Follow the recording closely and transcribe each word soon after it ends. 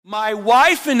My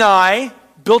wife and I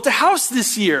built a house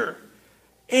this year,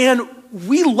 and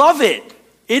we love it.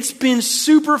 It's been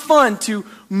super fun to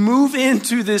move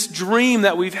into this dream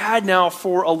that we've had now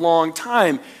for a long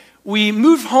time. We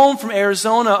moved home from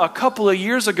Arizona a couple of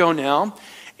years ago now,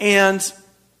 and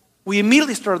we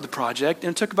immediately started the project,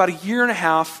 and it took about a year and a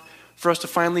half for us to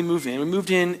finally move in. We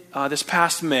moved in this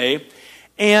past May,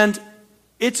 and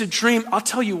it's a dream. I'll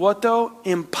tell you what, though,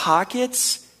 in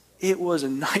pockets, it was a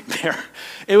nightmare.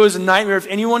 It was a nightmare. If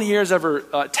anyone here has ever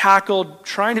tackled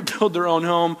trying to build their own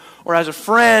home, or has a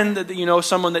friend that you know,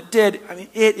 someone that did, I mean,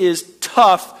 it is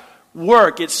tough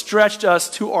work. It stretched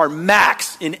us to our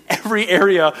max in every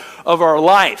area of our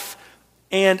life.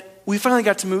 And we finally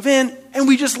got to move in, and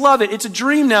we just love it. It's a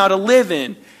dream now to live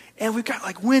in. And we've got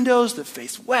like windows that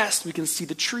face west. We can see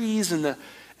the trees and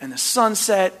the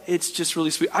sunset. It's just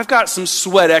really sweet. I've got some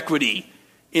sweat equity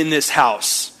in this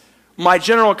house. My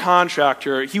general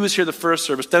contractor, he was here the first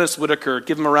service, Dennis Whitaker.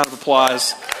 Give him a round of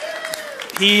applause.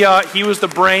 He was the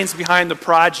brains behind the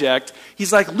project.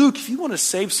 He's like, Luke, if you want to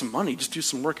save some money, just do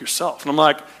some work yourself. And I'm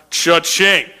like,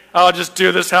 cha-ching. I'll just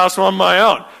do this house on my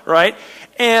own, right?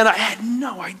 And I had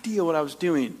no idea what I was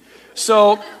doing.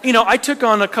 So, I took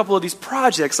on a couple of these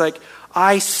projects. Like,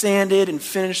 I sanded and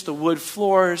finished the wood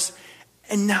floors,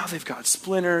 and now they've got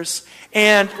splinters.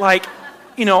 And,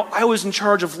 I was in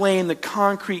charge of laying the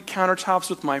concrete countertops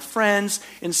with my friends,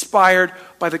 inspired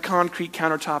by the concrete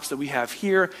countertops that we have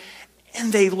here.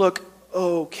 And they look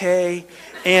okay.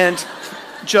 And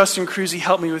Justin Cruzy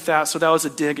helped me with that, so that was a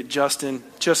dig at Justin.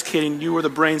 Just kidding. You were the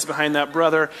brains behind that,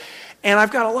 brother. And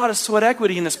I've got a lot of sweat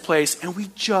equity in this place, and we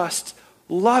just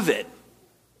love it.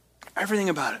 Everything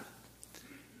about it.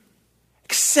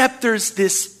 Except there's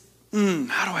this,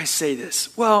 how do I say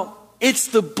this? Well, it's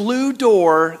the blue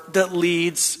door that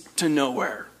leads to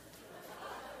nowhere.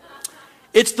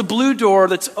 It's the blue door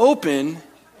that's open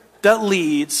that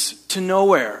leads to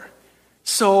nowhere.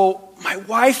 So my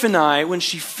wife and I, when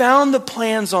she found the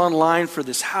plans online for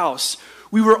this house,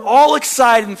 we were all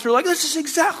excited and thrilled, like, this is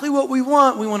exactly what we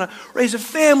want. We want to raise a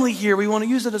family here. We want to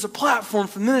use it as a platform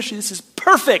for ministry. This is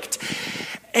perfect.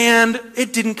 And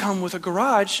it didn't come with a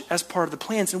garage as part of the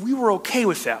plans, and we were okay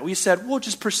with that. We said, we'll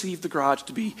just perceive the garage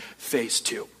to be phase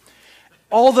 2.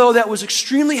 Although that was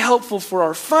extremely helpful for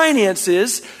our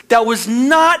finances, that was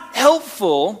not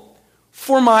helpful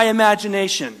for my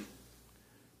imagination.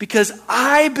 Because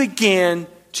I began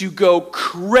to go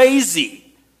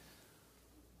crazy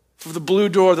for the blue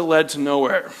door that led to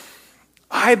nowhere.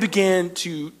 I began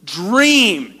to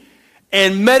dream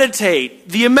and meditate.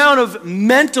 The amount of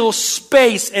mental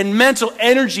space and mental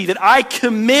energy that I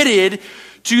committed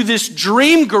to this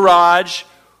dream garage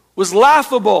was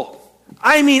laughable.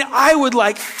 I mean, I would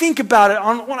think about it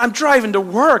when I'm driving to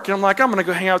work, and I'm like, I'm going to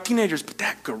go hang out with teenagers, but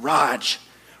that garage,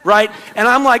 right? And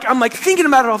I'm like thinking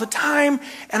about it all the time,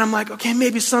 and I'm like, okay,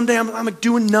 maybe someday I'm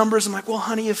doing numbers. I'm like, well,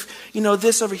 honey, if,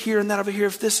 this over here and that over here,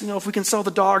 if this, if we can sell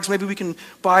the dogs, maybe we can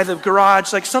buy the garage,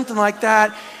 something like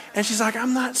that. And she's like,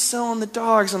 I'm not selling the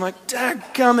dogs. I'm like,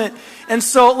 dadgummit. And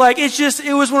so,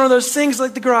 it was one of those things,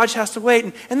 the garage has to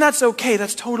wait. And that's okay.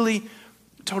 That's totally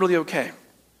okay.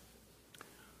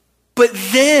 But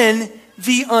then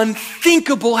the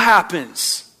unthinkable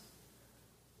happens.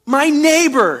 My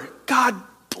neighbor, God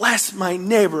bless my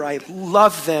neighbor, I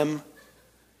love them.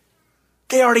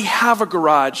 They already have a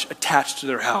garage attached to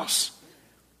their house.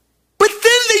 But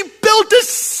then they built a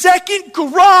second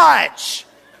garage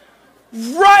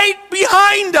right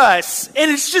behind us, and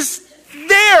it's just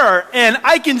there, and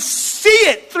I can see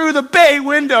it through the bay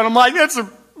window, and I'm like, that's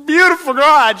a beautiful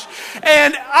garage.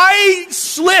 And I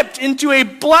slipped into a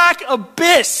black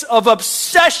abyss of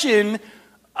obsession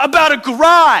about a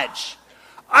garage.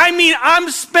 I mean,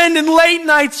 I'm spending late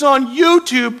nights on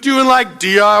YouTube doing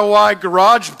DIY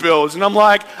garage builds. And I'm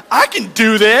like, I can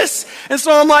do this. And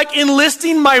so I'm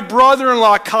enlisting my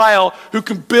brother-in-law, Kyle, who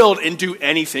can build and do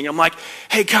anything. I'm like,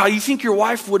 hey, Kyle, you think your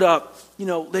wife would,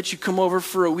 let you come over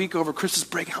for a week over Christmas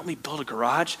break and help me build a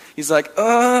garage? He's like, maybe,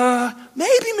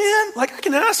 man. I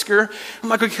can ask her. I'm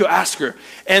like, okay, ask her.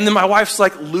 And then my wife's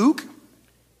like, Luke,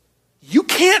 you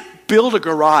can't build a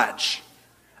garage.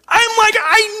 I'm like,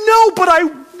 I know, but I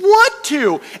want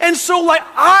to. And so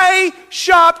I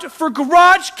shopped for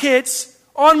garage kits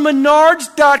on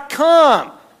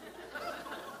Menards.com.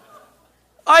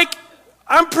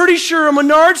 I'm pretty sure a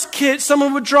Menards kit,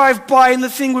 someone would drive by and the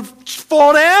thing would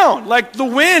fall down. The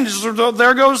wind,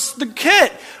 there goes the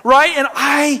kit, right? And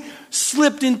I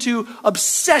slipped into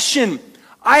obsession.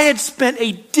 I had spent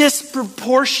a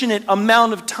disproportionate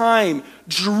amount of time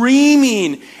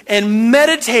dreaming and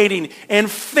meditating and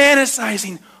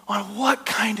fantasizing on what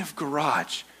kind of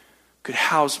garage could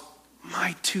house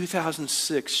my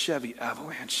 2006 Chevy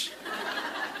Avalanche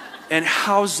and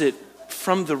house it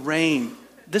from the rain.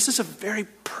 This is a very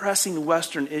pressing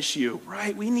Western issue,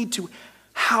 right? We need to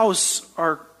house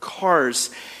our cars.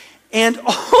 And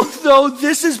although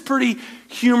this is pretty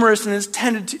humorous and is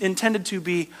intended to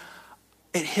be,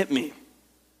 it hit me.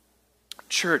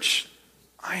 Church,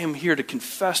 I am here to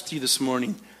confess to you this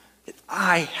morning that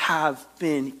I have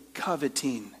been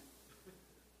coveting.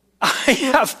 I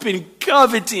have been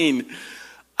coveting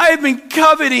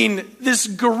this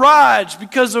garage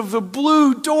because of the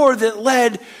blue door that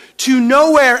led to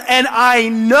nowhere. And I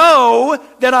know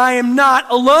that I am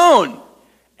not alone.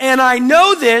 And I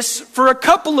know this for a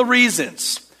couple of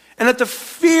reasons. And at the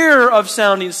fear of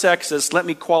sounding sexist, let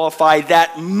me qualify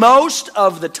that most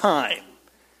of the time,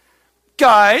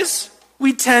 guys,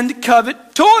 we tend to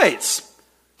covet toys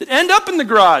that end up in the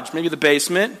garage, maybe the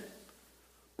basement.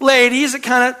 Ladies, it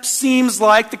kind of seems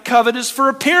like the covet is for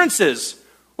appearances,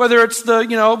 whether it's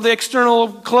the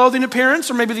external clothing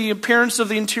appearance or maybe the appearance of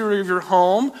the interior of your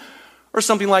home or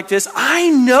something like this.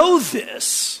 I know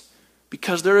this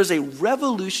because there is a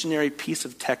revolutionary piece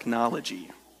of technology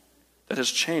that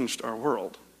has changed our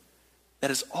world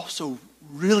that is also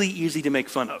really easy to make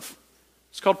fun of.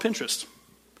 It's called Pinterest.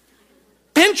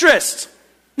 Pinterest!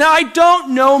 Now, I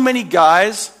don't know many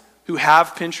guys who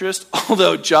have Pinterest,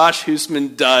 although Josh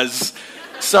Hoosman does.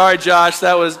 Sorry, Josh,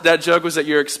 that joke was at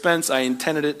your expense. I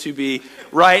intended it to be,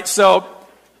 right? So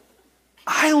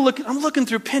I'm looking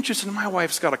through Pinterest, and my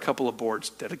wife's got a couple of boards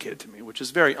dedicated to me, which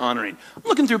is very honoring. I'm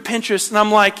looking through Pinterest, and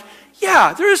I'm like,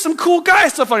 yeah, there is some cool guy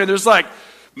stuff on here. There's like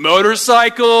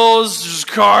motorcycles, there's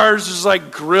cars, there's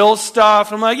like grill stuff.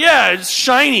 And I'm like, yeah, it's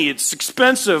shiny, it's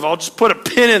expensive. I'll just put a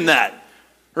pin in that,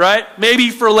 right?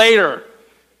 Maybe for later.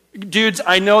 Dudes,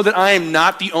 I know that I am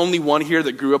not the only one here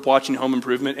that grew up watching Home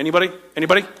Improvement. Anybody?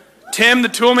 Tim, the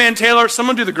Toolman Taylor,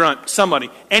 someone do the grunt.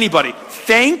 Somebody. Anybody.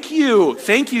 Thank you.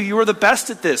 You were the best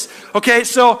at this. Okay,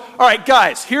 so, all right,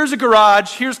 guys, here's a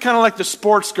garage. Here's kind of like the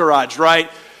sports garage,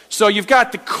 right? So you've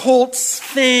got the Colts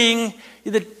thing,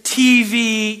 the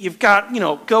TV, you've got,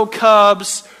 Go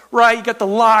Cubs, right? You got the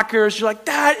lockers. You're like,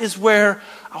 that is where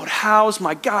I would house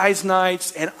my guys'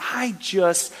 nights, and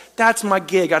that's my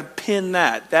gig. I'd pin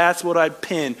that. That's what I'd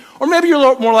pin. Or maybe you're a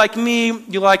little more like me.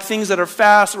 You like things that are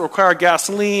fast, that require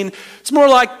gasoline. It's more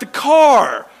like the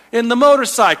car and the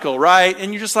motorcycle, right?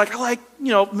 And you're just like, I like,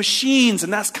 machines,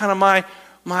 and that's kind of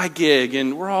my gig.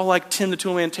 And we're all like Tim the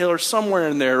Toolman Taylor somewhere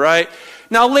in there, right?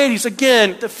 Now, ladies,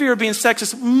 again, the fear of being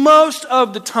sexist, most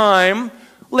of the time,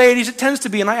 ladies, it tends to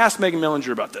be, and I asked Megan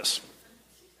Mellinger about this,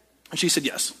 and she said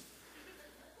yes.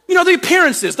 The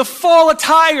appearances, the fall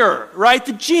attire, right?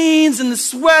 The jeans and the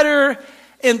sweater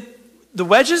and the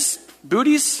wedges,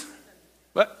 booties,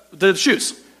 the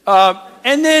shoes.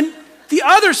 And then the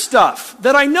other stuff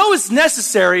that I know is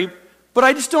necessary, but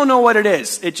I just don't know what it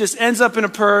is. It just ends up in a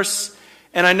purse,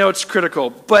 and I know it's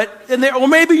critical. Or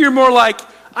maybe you're more like,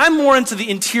 I'm more into the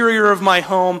interior of my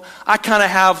home. I kind of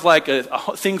have like a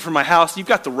thing for my house. You've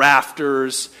got the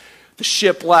rafters, the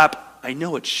shiplap. I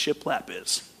know what shiplap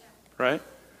is, right?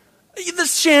 The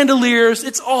chandeliers,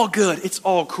 it's all good. It's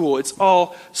all cool. It's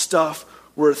all stuff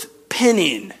worth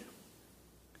pinning.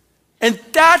 And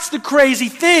that's the crazy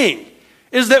thing,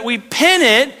 is that we pin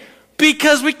it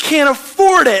because we can't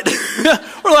afford it.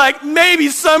 We're like, maybe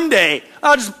someday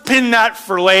I'll just pin that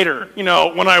for later.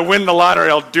 When I win the lottery,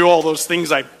 I'll do all those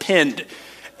things I pinned.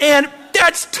 And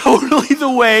that's totally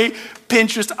the way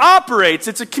Pinterest operates.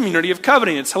 It's a community of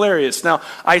coveting. It's hilarious. Now,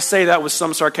 I say that with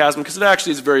some sarcasm because it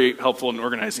actually is very helpful in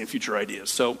organizing future ideas.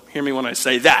 So hear me when I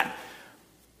say that.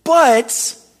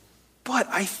 But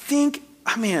I think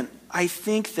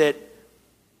that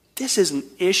this is an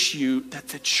issue that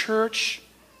the church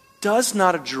does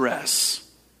not address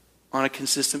on a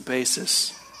consistent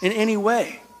basis in any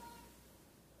way.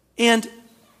 And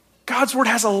God's word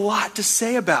has a lot to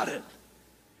say about it.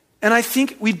 And I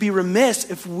think we'd be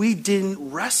remiss if we didn't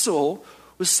wrestle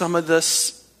with some of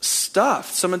this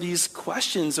stuff, some of these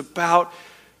questions about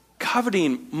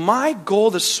coveting. My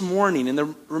goal this morning and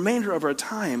the remainder of our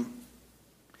time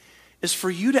is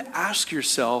for you to ask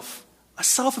yourself a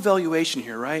self-evaluation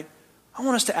here, right? I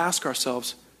want us to ask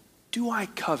ourselves, do I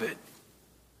covet?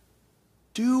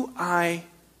 Do I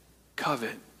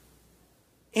covet?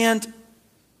 And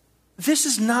this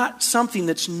is not something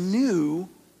that's new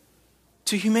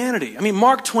to humanity.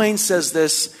 Mark Twain says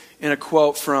this in a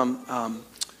quote from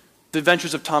The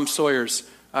Adventures of Tom Sawyers.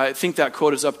 I think that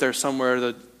quote is up there somewhere,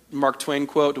 the Mark Twain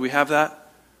quote. Do we have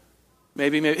that?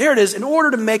 Maybe. Here it is. In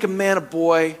order to make a man a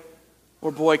boy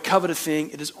or boy covet a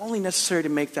thing, it is only necessary to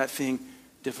make that thing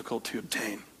difficult to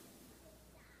obtain.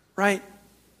 Right?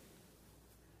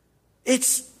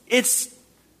 It's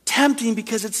tempting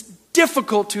because it's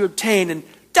difficult to obtain, and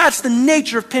that's the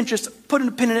nature of Pinterest. Putting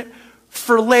a pin in it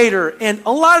for later. And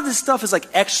a lot of this stuff is like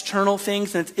external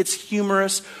things, and it's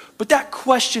humorous, but that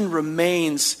question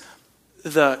remains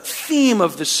the theme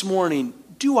of this morning.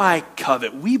 Do I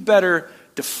covet? We better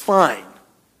define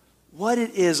what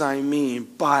it is I mean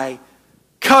by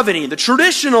coveting. The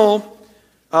traditional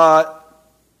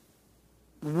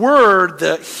word,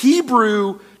 the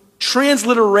Hebrew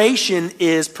transliteration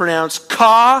is pronounced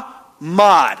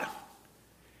ka-mod.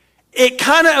 It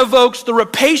kind of evokes the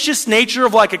rapacious nature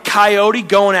of like a coyote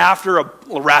going after a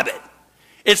rabbit.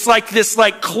 It's like this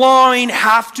like clawing,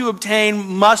 have to obtain,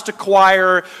 must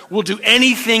acquire, will do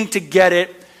anything to get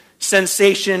it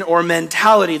sensation or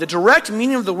mentality. The direct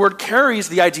meaning of the word carries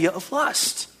the idea of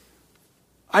lust.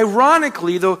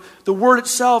 Ironically, the word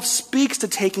itself speaks to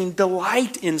taking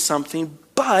delight in something,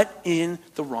 but in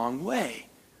the wrong way.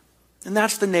 And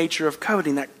that's the nature of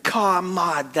coveting, that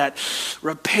ka-mod, that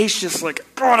rapacious, like,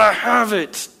 gotta have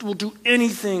it, will do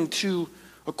anything to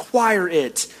acquire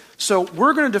it. So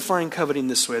we're going to define coveting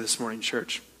this way this morning,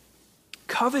 church.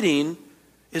 Coveting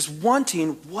is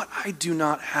wanting what I do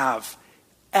not have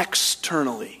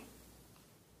externally.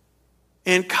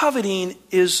 And coveting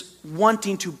is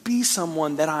wanting to be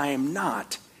someone that I am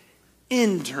not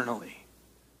internally.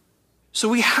 So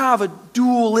we have a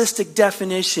dualistic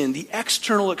definition, the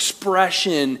external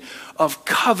expression of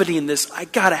coveting this. I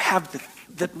got to have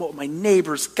what my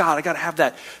neighbor's got. I got to have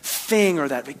that thing or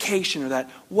that vacation or that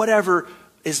whatever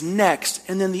is next.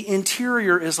 And then the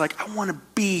interior is like, I want to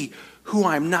be who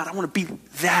I'm not. I want to be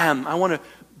them. I want to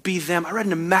be them. I read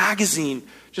in a magazine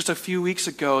just a few weeks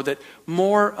ago that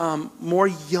more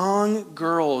young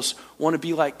girls want to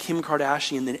be like Kim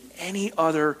Kardashian than any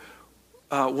other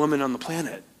woman on the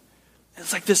planet.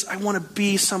 It's like this, I want to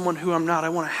be someone who I'm not. I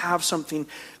want to have something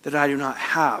that I do not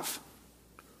have.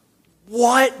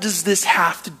 What does this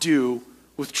have to do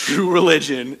with true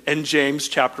religion and James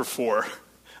chapter 4?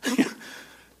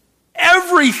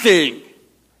 Everything.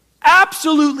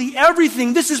 Absolutely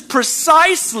everything. This is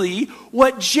precisely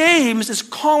what James is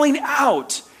calling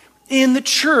out in the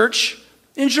church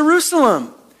in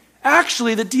Jerusalem.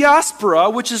 Actually, the diaspora,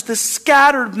 which is the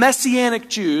scattered Messianic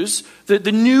Jews,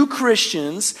 the new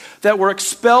Christians that were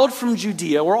expelled from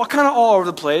Judea, we're all kind of all over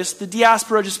the place. The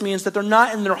diaspora just means that they're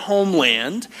not in their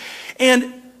homeland.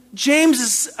 And James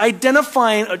is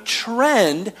identifying a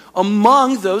trend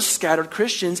among those scattered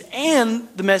Christians and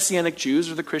the Messianic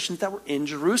Jews, or the Christians that were in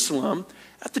Jerusalem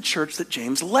at the church that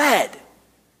James led.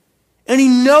 And he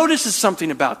notices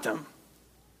something about them.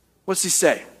 What's he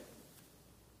say?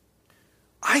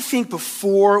 I think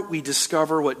before we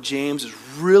discover what James is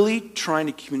really trying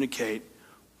to communicate,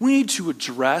 we need to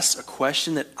address a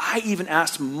question that I even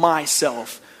asked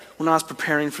myself when I was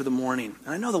preparing for the morning.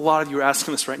 And I know that a lot of you are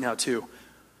asking this right now too.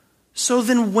 So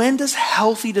then when does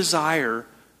healthy desire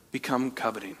become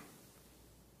coveting?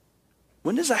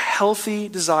 When does a healthy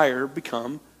desire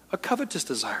become a covetous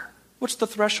desire? What's the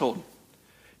threshold?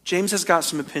 James has got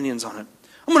some opinions on it.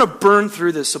 I'm going to burn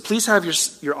through this, so please have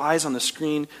your eyes on the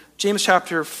screen. James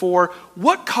chapter 4,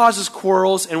 what causes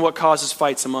quarrels and what causes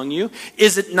fights among you?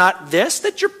 Is it not this,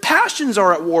 that your passions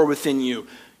are at war within you?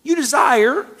 You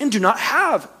desire and do not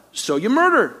have, so you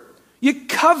murder. You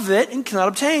covet and cannot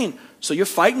obtain, so you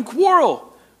fight and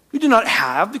quarrel. You do not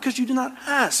have because you do not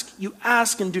ask. You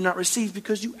ask and do not receive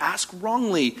because you ask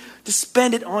wrongly to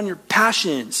spend it on your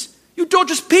passions. You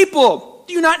adulterous people,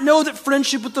 do you not know that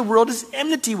friendship with the world is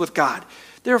enmity with God?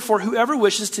 Therefore, whoever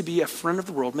wishes to be a friend of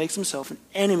the world makes himself an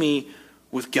enemy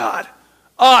with God.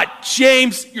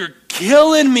 James, you're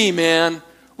killing me, man.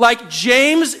 Like,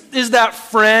 James is that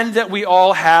friend that we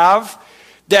all have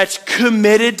that's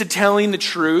committed to telling the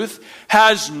truth,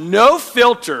 has no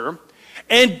filter,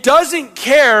 and doesn't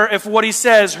care if what he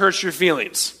says hurts your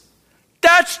feelings.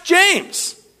 That's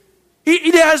James.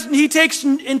 He takes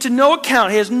into no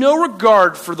account, he has no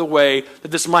regard for the way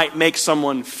that this might make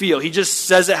someone feel. He just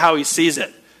says it how he sees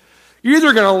it. You're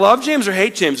either going to love James or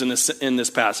hate James in this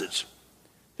passage.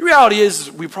 The reality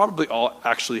is we probably all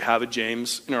actually have a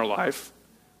James in our life,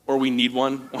 or we need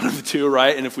one of the two,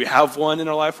 right? And if we have one in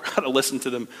our life, we're going to listen to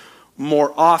them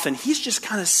more often. He's just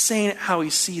kind of saying it how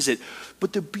he sees it.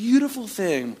 But the beautiful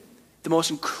thing, the most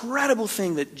incredible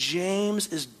thing that James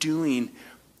is doing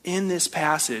in this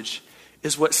passage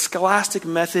is what scholastic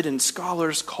method and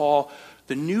scholars call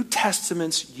the New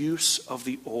Testament's use of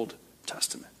the Old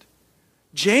Testament.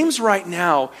 James right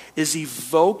now is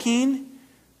evoking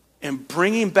and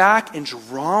bringing back and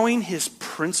drawing his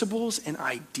principles and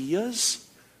ideas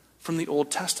from the Old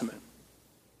Testament.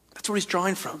 That's what he's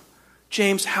drawing from.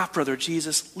 James, half-brother of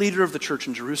Jesus, leader of the church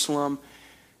in Jerusalem.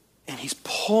 And he's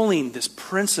pulling this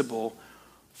principle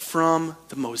from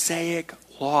the Mosaic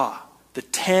law, the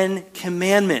 10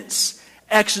 Commandments.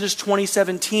 Exodus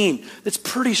 20:17. That's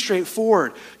pretty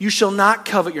straightforward. You shall not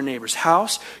covet your neighbor's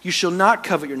house. You shall not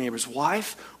covet your neighbor's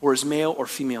wife, or his male or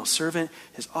female servant,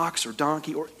 his ox or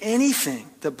donkey, or anything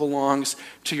that belongs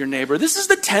to your neighbor. This is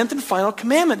the 10th and final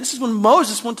commandment. This is when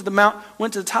Moses went to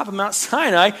the top of Mount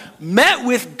Sinai, met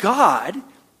with God,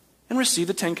 and received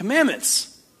the 10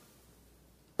 Commandments.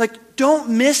 Like,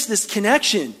 don't miss this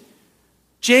connection.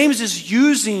 James is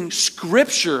using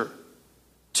Scripture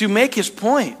to make his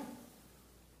point.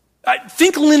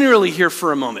 Think linearly here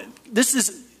for a moment. This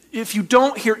is, if you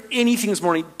don't hear anything this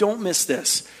morning, don't miss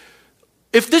this.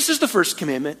 If this is the first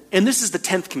commandment, and this is the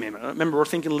 10th commandment, remember we're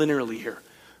thinking linearly here.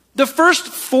 The first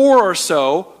 4 or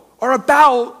so are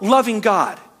about loving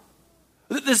God.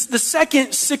 The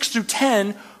second 6 through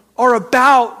 10 are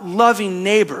about loving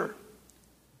neighbor.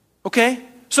 Okay?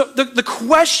 So the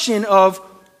question of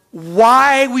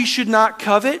why we should not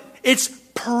covet, it's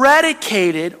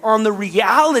predicated on the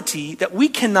reality that we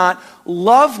cannot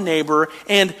love neighbor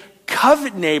and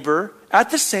covet neighbor at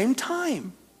the same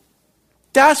time.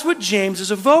 That's what James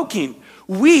is evoking.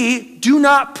 We do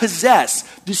not possess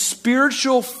the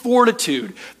spiritual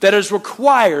fortitude that is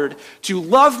required to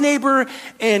love neighbor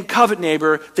and covet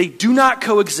neighbor. They do not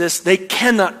coexist. They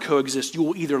cannot coexist. You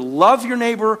will either love your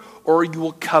neighbor or you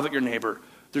will covet your neighbor.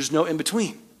 There's no in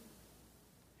between.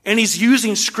 And he's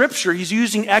using Scripture, he's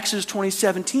using Exodus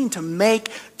 20:17 to make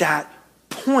that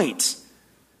point.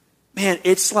 Man,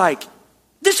 it's like,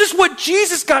 this is what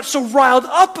Jesus got so riled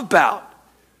up about.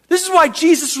 This is why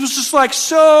Jesus was just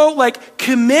so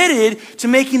committed to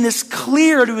making this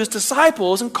clear to his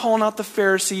disciples and calling out the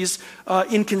Pharisees'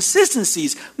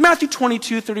 inconsistencies. Matthew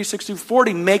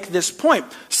 22:36-40 make this point.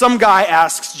 Some guy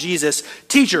asks Jesus,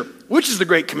 "Teacher, which is the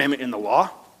great commandment in the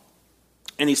law?"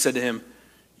 And he said to him,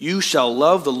 "You shall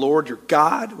love the Lord your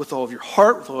God with all of your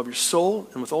heart, with all of your soul,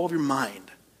 and with all of your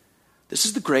mind. This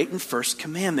is the great and first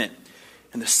commandment.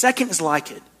 And the second is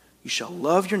like it. You shall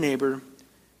love your neighbor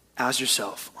as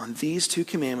yourself. On these 2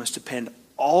 commandments depend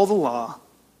all the law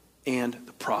and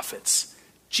the prophets."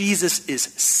 Jesus is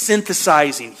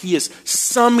synthesizing. He is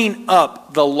summing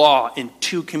up the law in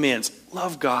 2 commands.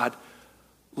 Love God,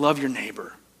 love your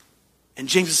neighbor. And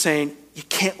James is saying, you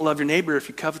can't love your neighbor if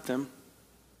you covet them.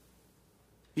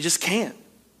 You just can't.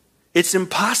 It's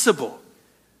impossible.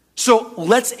 So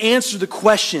let's answer the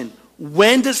question,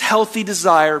 when does healthy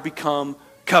desire become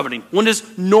coveting? When does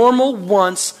normal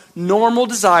wants, normal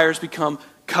desires become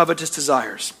covetous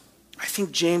desires? I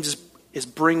think James is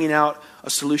bringing out a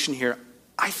solution here.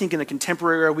 I think in a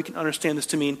contemporary era we can understand this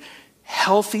to mean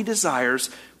healthy desires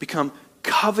become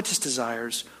covetous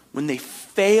desires when they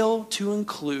fail to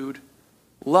include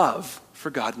love for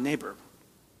God and neighbor.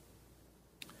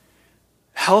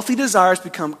 Healthy desires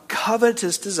become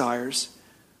covetous desires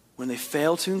when they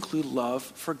fail to include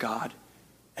love for God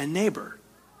and neighbor.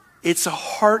 It's a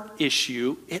heart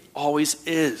issue. It always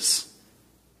is.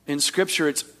 In Scripture,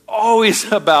 it's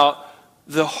always about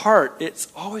the heart. It's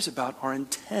always about our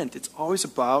intent. It's always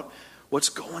about what's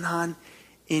going on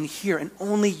in here. And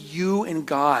only you and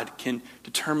God can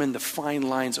determine the fine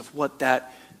lines of what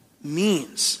that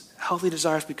means. Healthy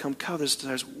desires become covetous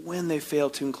desires when they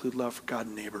fail to include love for God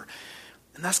and neighbor.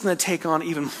 And that's going to take on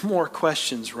even more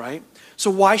questions, right? So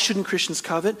why shouldn't Christians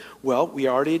covet? Well, we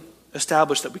already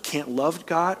established that we can't love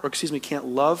God, can't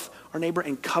love our neighbor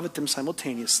and covet them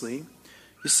simultaneously.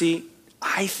 You see,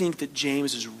 I think that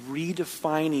James is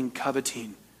redefining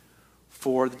coveting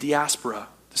for the diaspora,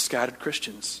 the scattered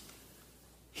Christians.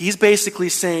 He's basically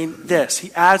saying this.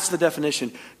 He adds to the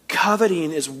definition,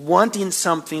 coveting is wanting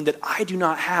something that I do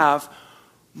not have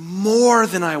more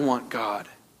than I want God.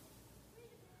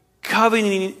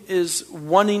 Coveting is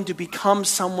wanting to become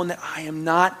someone that I am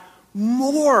not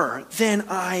more than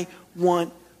I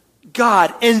want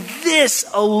God. And this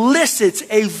elicits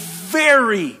a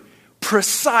very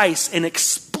precise and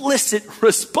explicit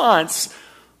response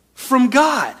from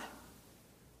God.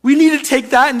 We need to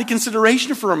take that into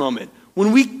consideration for a moment.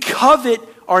 When we covet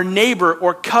our neighbor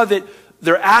or covet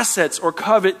their assets or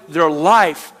covet their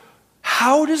life,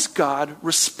 how does God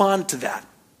respond to that?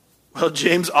 Well,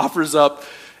 James offers up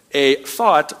a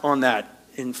thought on that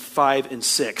in 5 and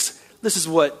 6. This is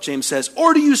what James says.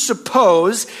 Or do you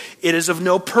suppose it is of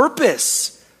no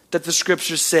purpose that the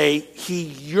Scriptures say he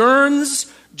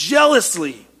yearns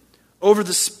jealously over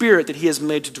the Spirit that he has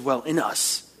made to dwell in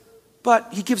us? But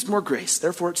he gives more grace.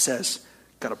 Therefore it says,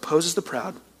 God opposes the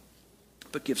proud,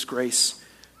 but gives grace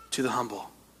to the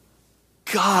humble.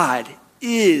 God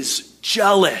is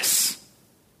jealous.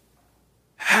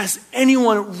 Has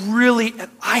anyone really,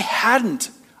 I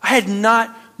I had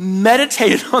not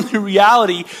meditated on the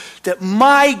reality that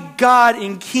my God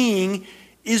and King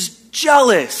is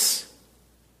jealous.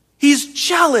 He's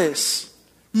jealous,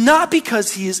 not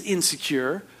because he is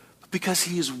insecure, but because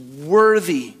he is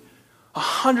worthy,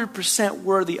 100%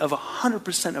 worthy of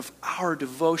 100% of our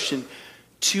devotion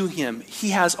to him. He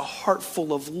has a heart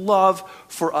full of love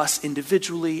for us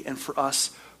individually and for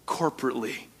us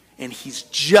corporately. And he's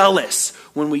jealous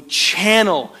when we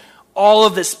channel all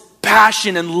of this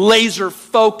passion and laser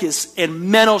focus and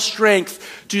mental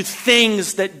strength to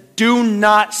things that do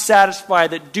not satisfy,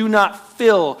 that do not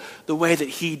fill the way that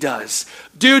he does.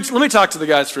 Dudes, let me talk to the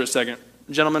guys for a second.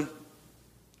 Gentlemen,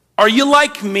 are you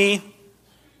like me?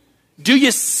 Do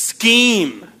you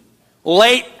scheme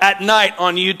late at night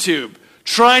on YouTube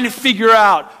trying to figure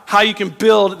out how you can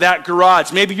build that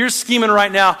garage? Maybe you're scheming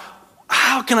right now,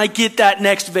 how can I get that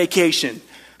next vacation?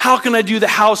 How can I do the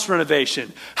house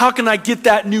renovation? How can I get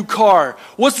that new car?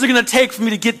 What's it going to take for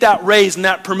me to get that raise and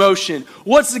that promotion?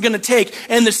 What's it going to take?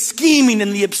 And the scheming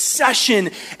and the obsession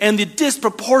and the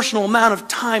disproportional amount of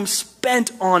time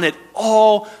spent on it,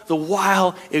 all the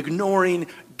while ignoring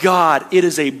God. It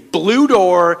is a blue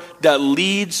door that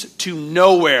leads to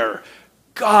nowhere.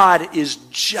 God is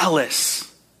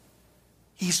jealous.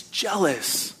 He's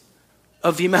jealous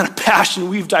of the amount of passion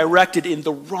we've directed in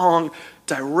the wrong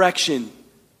direction.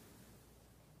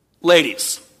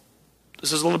 Ladies,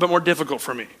 this is a little bit more difficult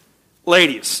for me.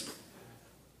 Ladies,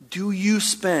 do you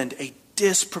spend a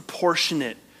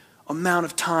disproportionate amount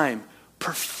of time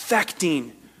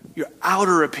perfecting your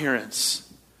outer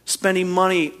appearance, spending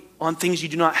money on things you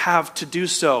do not have to do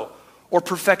so, or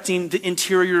perfecting the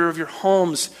interior of your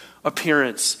home's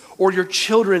appearance, or your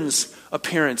children's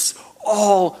appearance,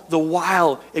 all the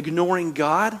while ignoring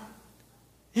God?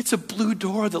 It's a blue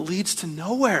door that leads to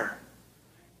nowhere.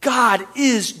 God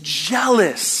is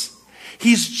jealous.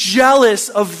 He's jealous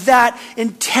of that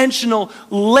intentional,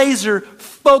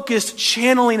 laser-focused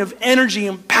channeling of energy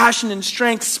and passion and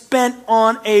strength spent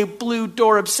on a blue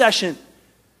door obsession.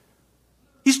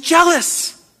 He's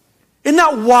jealous. Isn't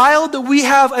that wild that we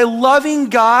have a loving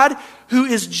God who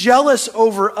is jealous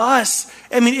over us?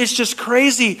 I mean, it's just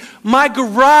crazy. My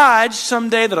garage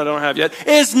someday that I don't have yet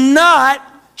is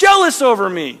not jealous over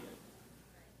me.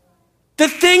 The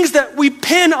things that we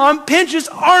pin on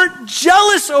Pinterest aren't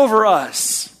jealous over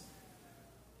us.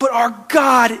 But our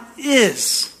God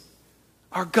is.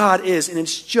 Our God is. And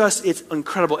it's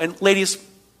incredible. And ladies,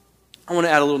 I want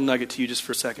to add a little nugget to you just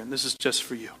for a second. This is just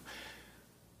for you.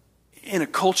 In a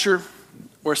culture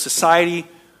where society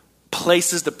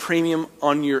places the premium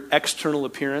on your external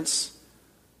appearance,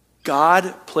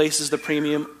 God places the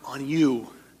premium on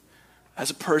you as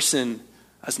a person,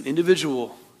 as an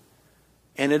individual.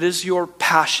 And it is your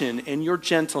passion and your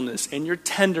gentleness and your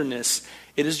tenderness.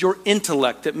 It is your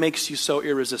intellect that makes you so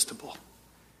irresistible.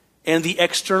 And the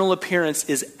external appearance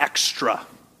is extra.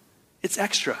 It's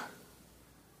extra.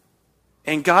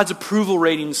 And God's approval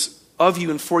ratings of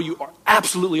you and for you are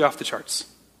absolutely off the charts.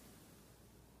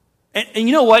 And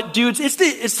you know what, dudes? It's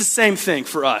the same thing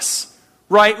for us,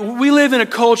 right? We live in a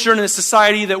culture and in a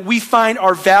society that we find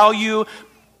our value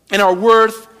and our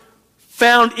worth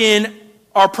found in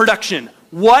our production.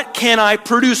 What can I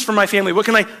produce for my family? What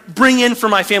can I bring in for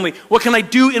my family? What can I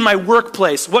do in my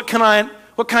workplace? What kind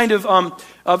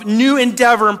of new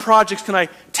endeavor and projects can I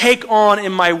take on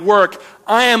in my work?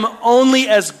 I am only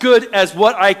as good as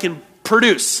what I can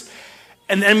produce.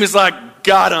 And the enemy's like,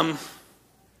 got him.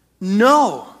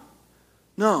 No.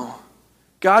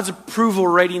 God's approval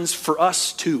ratings for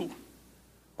us too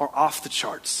are off the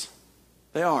charts.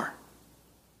 They are.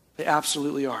 They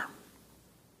absolutely are.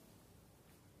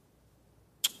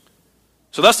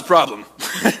 So that's the problem.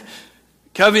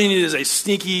 Coveting is a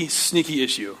sneaky, sneaky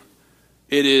issue.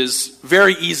 It is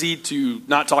very easy to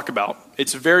not talk about.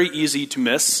 It's very easy to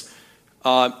miss,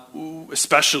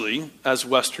 especially as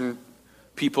Western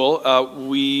people.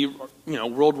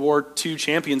 World War II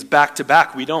champions back to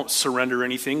back. We don't surrender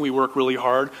anything. We work really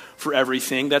hard for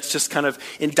everything. That's just kind of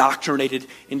indoctrinated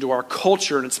into our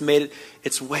culture, and it's made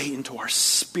its way into our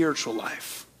spiritual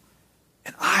life.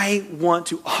 And I want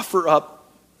to offer up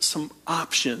some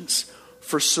options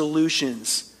for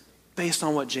solutions based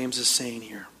on what James is saying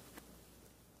here.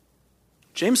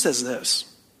 James says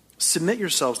this: submit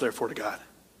yourselves therefore to God.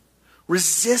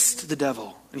 Resist the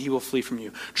devil and he will flee from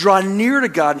you. Draw near to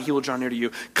God and he will draw near to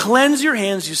you. Cleanse your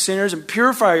hands, you sinners, and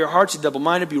purify your hearts, you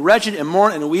double-minded. Be wretched and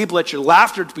mourn and weep. Let your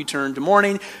laughter be turned to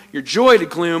mourning, your joy to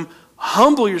gloom.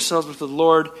 Humble yourselves before the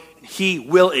Lord and he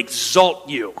will exalt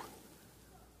you.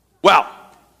 Wow.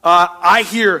 I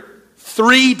hear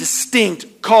three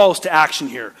distinct calls to action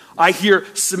here. I hear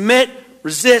submit,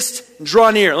 resist, and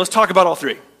draw near. Let's talk about all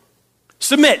three.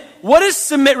 Submit. What does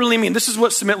submit really mean? This is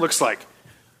what submit looks like.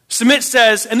 Submit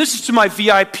says, and this is to my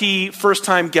VIP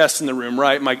first-time guests in the room,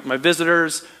 right? My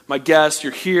visitors, my guests,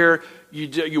 you're here.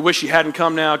 You wish you hadn't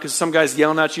come now because some guy's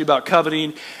yelling at you about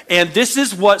coveting. And this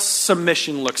is what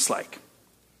submission looks like.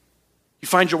 You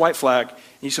find your white flag and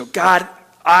you say, God,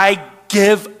 I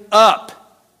give up.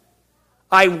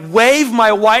 I wave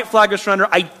my white flag of surrender.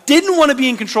 I didn't want to be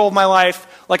in control of my life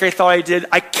like I thought I did.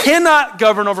 I cannot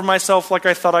govern over myself like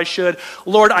I thought I should.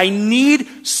 Lord, I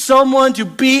need someone to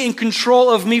be in control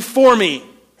of me for me.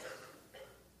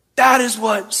 That is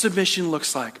what submission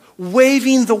looks like.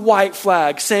 Waving the white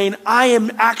flag, saying, I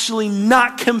am actually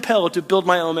not compelled to build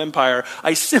my own empire.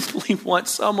 I simply want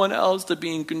someone else to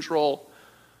be in control.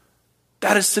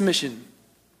 That is submission.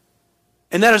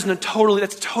 And that's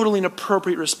totally an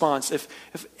appropriate response. If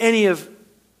any of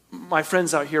my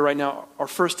friends out here right now are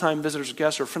first-time visitors or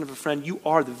guests or a friend of a friend, you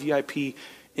are the VIP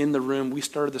in the room. We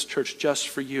started this church just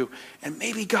for you. And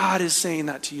maybe God is saying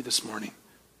that to you this morning.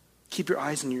 Keep your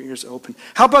eyes and your ears open.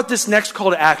 How about this next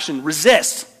call to action?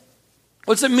 Resist.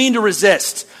 What's it mean to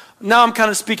resist? Now I'm kind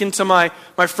of speaking to my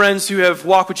friends who have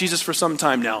walked with Jesus for some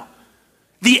time now.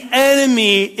 The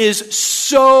enemy is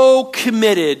so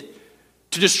committed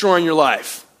to destroying your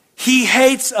life. He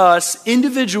hates us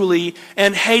individually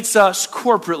and hates us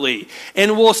corporately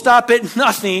and will stop at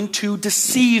nothing to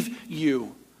deceive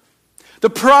you. The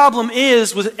problem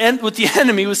is with the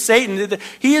enemy, with Satan,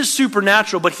 he is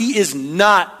supernatural, but he is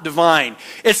not divine.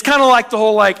 It's kind of like the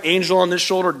whole angel on this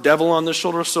shoulder, devil on this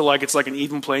shoulder, so it's like an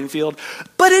even playing field.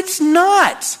 But it's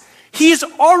not. He's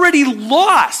already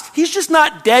lost. He's just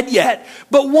not dead yet.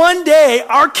 But one day,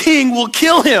 our king will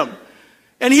kill him.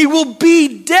 And he will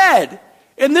be dead.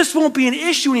 And this won't be an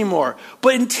issue anymore.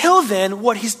 But until then,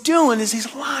 what he's doing is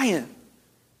he's lying.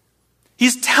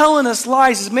 He's telling us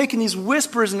lies. He's making these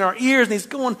whispers in our ears. And he's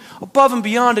going above and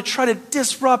beyond to try to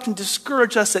disrupt and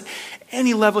discourage us at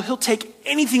any level. He'll take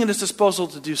anything at his disposal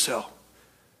to do so.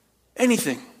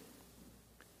 Anything.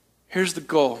 Here's the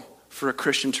goal for a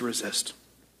Christian to resist.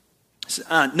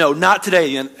 No, not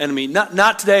today, enemy.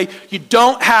 Not today. You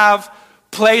don't have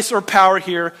place or power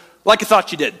here like I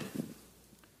thought you did.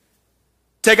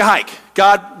 Take a hike.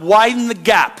 God, widen the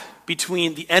gap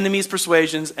between the enemy's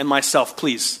persuasions and myself,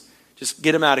 please. Just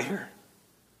get him out of here.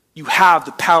 You have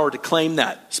the power to claim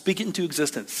that. Speak it into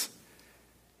existence.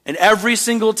 And every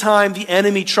single time the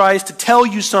enemy tries to tell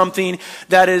you something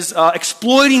that is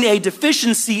exploiting a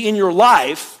deficiency in your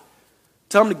life,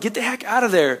 tell him to get the heck out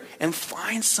of there and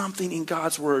find something in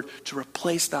God's word to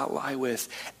replace that lie with.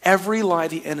 Every lie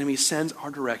the enemy sends our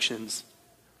directions,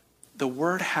 the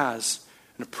word has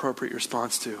an appropriate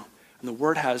response to. And the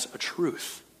word has a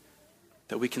truth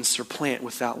that we can supplant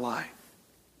with that lie.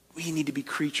 We need to be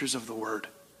creatures of the word.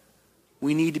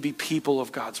 We need to be people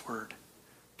of God's word.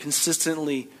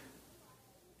 Consistently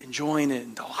enjoying it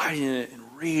and delighting in it and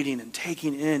reading and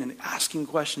taking in and asking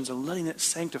questions and letting it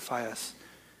sanctify us.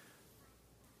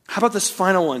 How about this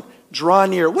final one? Draw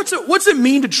near. What's it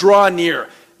mean to draw near?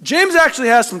 James actually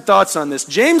has some thoughts on this.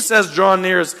 James says draw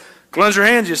near is cleanse your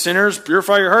hands, you sinners.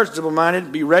 Purify your hearts,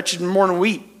 double-minded. Be wretched and mourn and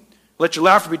weep. Let your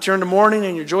laughter be turned to mourning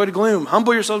and your joy to gloom.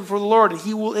 Humble yourselves before the Lord and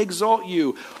he will exalt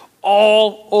you.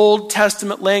 All Old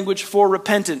Testament language for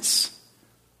repentance.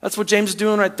 That's what James is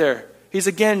doing right there. He's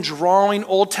again drawing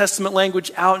Old Testament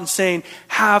language out and saying,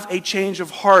 have a change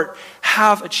of heart.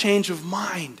 Have a change of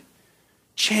mind.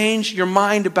 Change your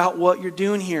mind about what you're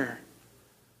doing here.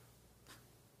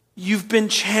 You've been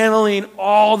channeling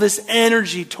all this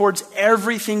energy towards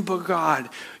everything but God.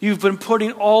 You've been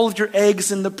putting all of your eggs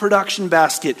in the production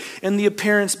basket, in the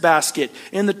appearance basket,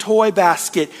 in the toy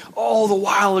basket, all the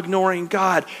while ignoring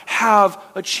God. Have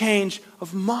a change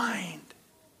of mind.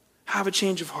 Have a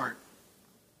change of heart.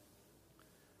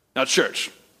 Now,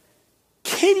 church,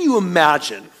 can you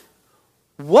imagine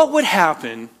what would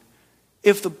happen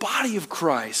if the body of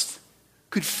Christ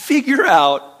could figure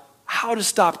out how to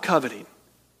stop coveting?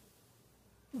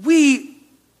 We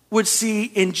would see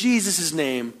in Jesus'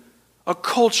 name a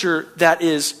culture that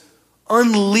is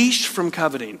unleashed from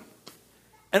coveting.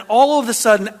 And all of a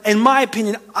sudden, in my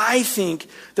opinion, I think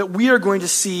that we are going to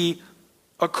see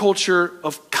a culture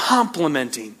of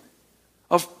complimenting.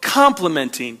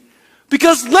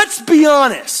 Because let's be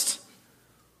honest,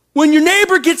 when your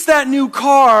neighbor gets that new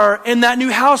car and that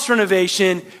new house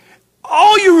renovation,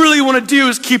 all you really want to do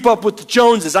is keep up with the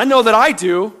Joneses. I know that I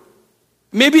do.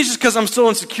 Maybe it's just because I'm still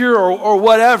insecure or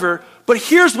whatever. But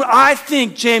here's what I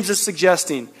think James is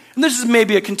suggesting. And this is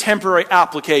maybe a contemporary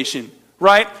application,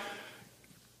 right?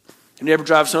 Your neighbor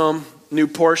drives home, new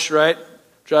Porsche, right?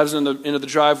 Drives into the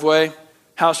driveway,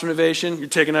 house renovation, you're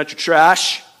taking out your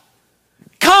trash.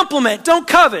 Compliment, don't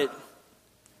covet.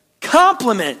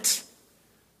 compliment.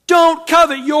 Don't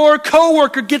covet. Your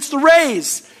coworker gets the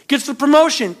raise, gets the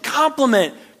promotion.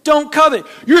 Compliment. Don't covet.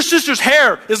 Your sister's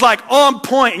hair is like on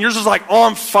point and yours is like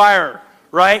on fire,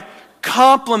 right?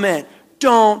 Compliment.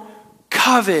 Don't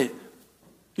covet.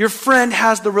 Your friend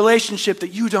has the relationship that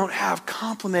you don't have.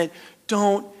 Compliment.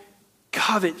 Don't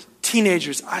covet.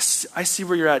 Teenagers, I see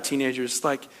where you're at, teenagers.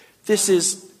 Like, this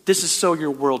is so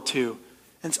your world too.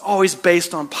 And it's always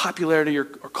based on popularity or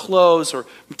clothes or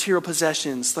material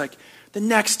possessions. Like, the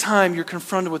next time you're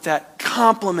confronted with that,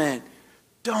 compliment.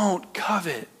 Don't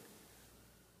covet.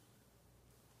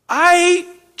 I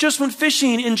just went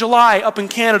fishing in July up in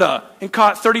Canada and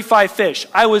caught 35 fish.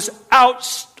 I was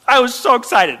so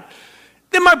excited.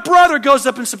 Then my brother goes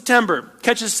up in September,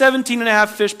 catches 17 and a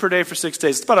half fish per day for 6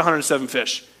 days. It's about 107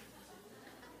 fish.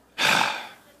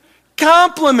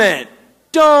 Compliment.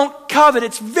 Don't covet.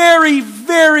 It's very,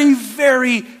 very,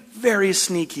 very, very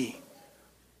sneaky.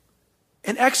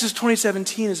 And Exodus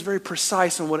 20:17 is very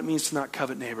precise on what it means to not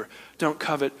covet neighbor. Don't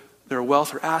covet their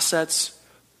wealth or assets,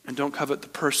 and don't covet the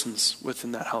persons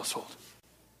within that household.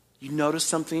 You notice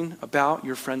something about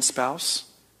your friend's spouse?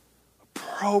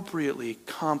 Appropriately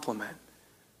compliment.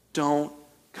 Don't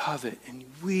covet. And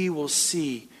we will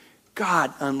see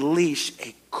God unleash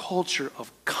a culture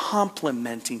of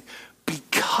complimenting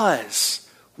because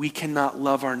we cannot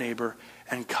love our neighbor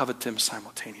and covet them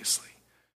simultaneously.